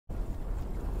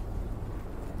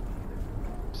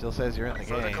Still says you're in the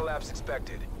Further game. collapse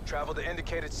expected. Travel to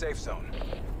indicated safe zone.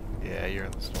 Yeah, you're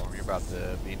in the storm. You're about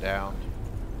to be downed.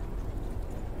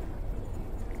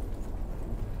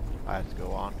 I have to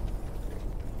go on.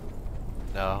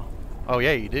 No. Oh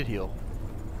yeah, you did heal.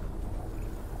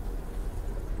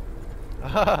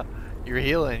 You're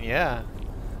healing, yeah.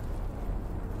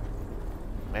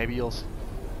 Maybe you'll...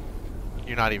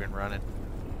 You're not even running.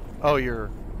 Oh, you're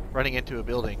running into a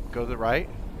building. Go to the right.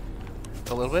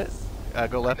 A little bit.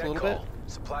 Go left a little bit.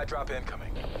 Supply drop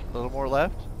incoming. A little more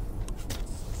left.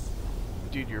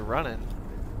 Dude, you're running.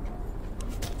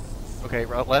 Okay,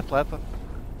 left.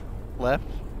 Left.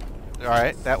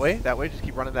 Alright, that way. Just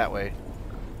keep running that way.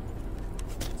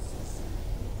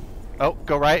 Oh,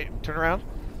 go right. Turn around.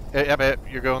 I bet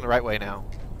you're going the right way now.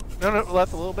 No,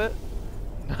 left a little bit.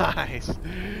 Nice.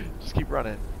 Just keep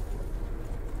running.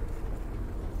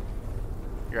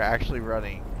 You're actually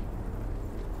running.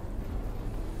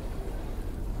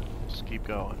 Just keep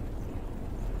going.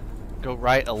 Go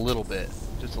right a little bit.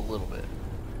 Just a little bit.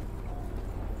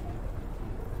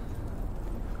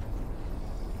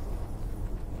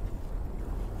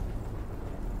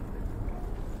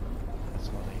 That's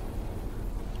funny.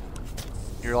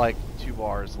 You're like 2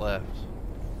 bars left.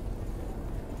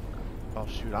 Oh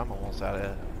shoot, I'm almost out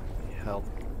of help.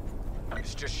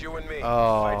 It's just you and me.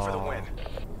 Oh. Fight for the win.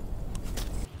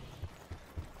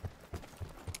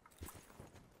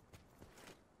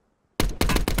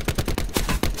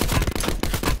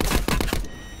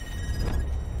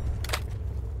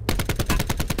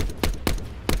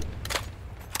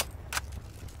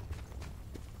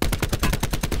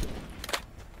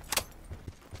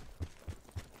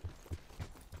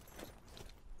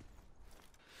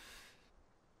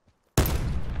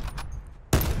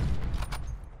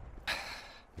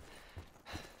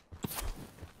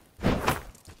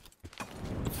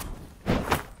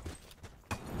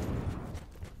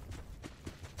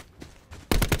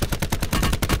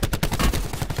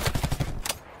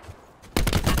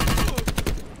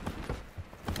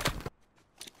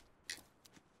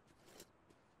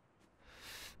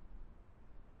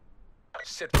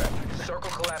 Sit rep. Circle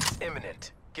collapse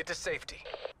imminent. Get to safety.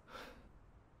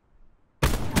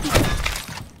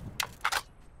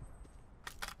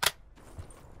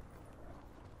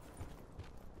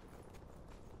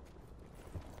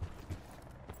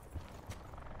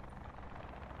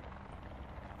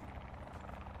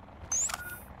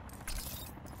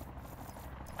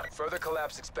 Further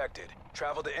collapse expected.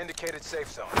 Travel to indicated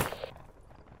safe zone.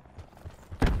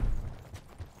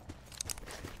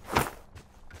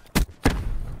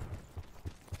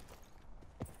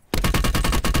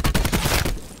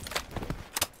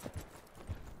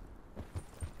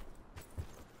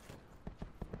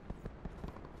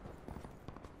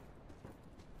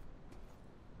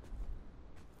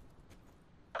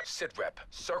 Sit rep.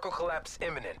 Circle collapse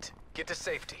imminent. Get to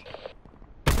safety.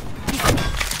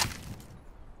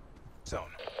 Zone.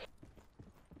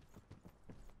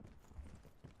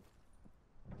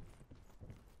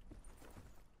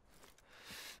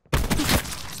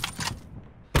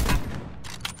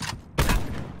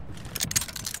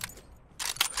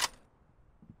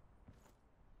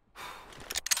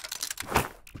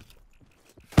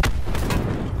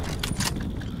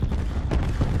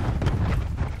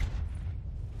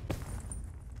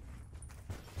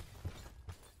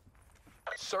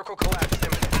 Circle collapse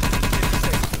imminent. Get to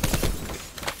safety.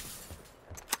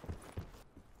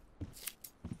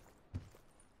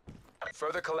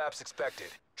 Further collapse expected.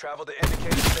 Travel to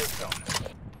indicated safe zone.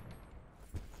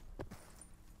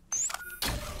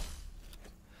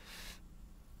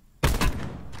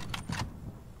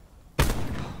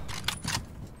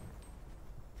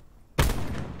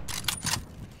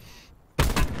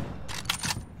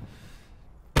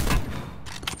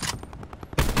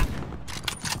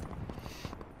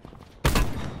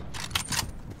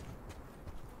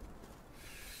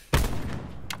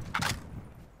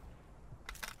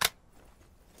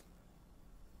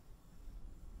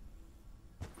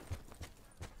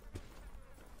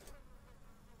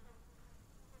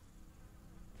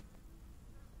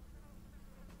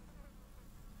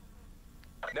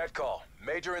 Net call.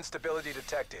 Major instability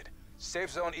detected.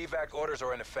 Safe zone evac orders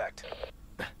are in effect.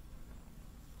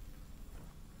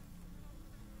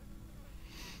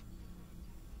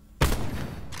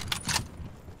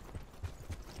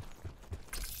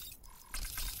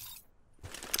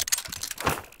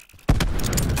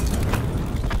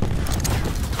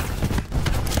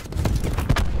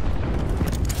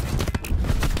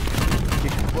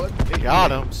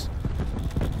 Got him.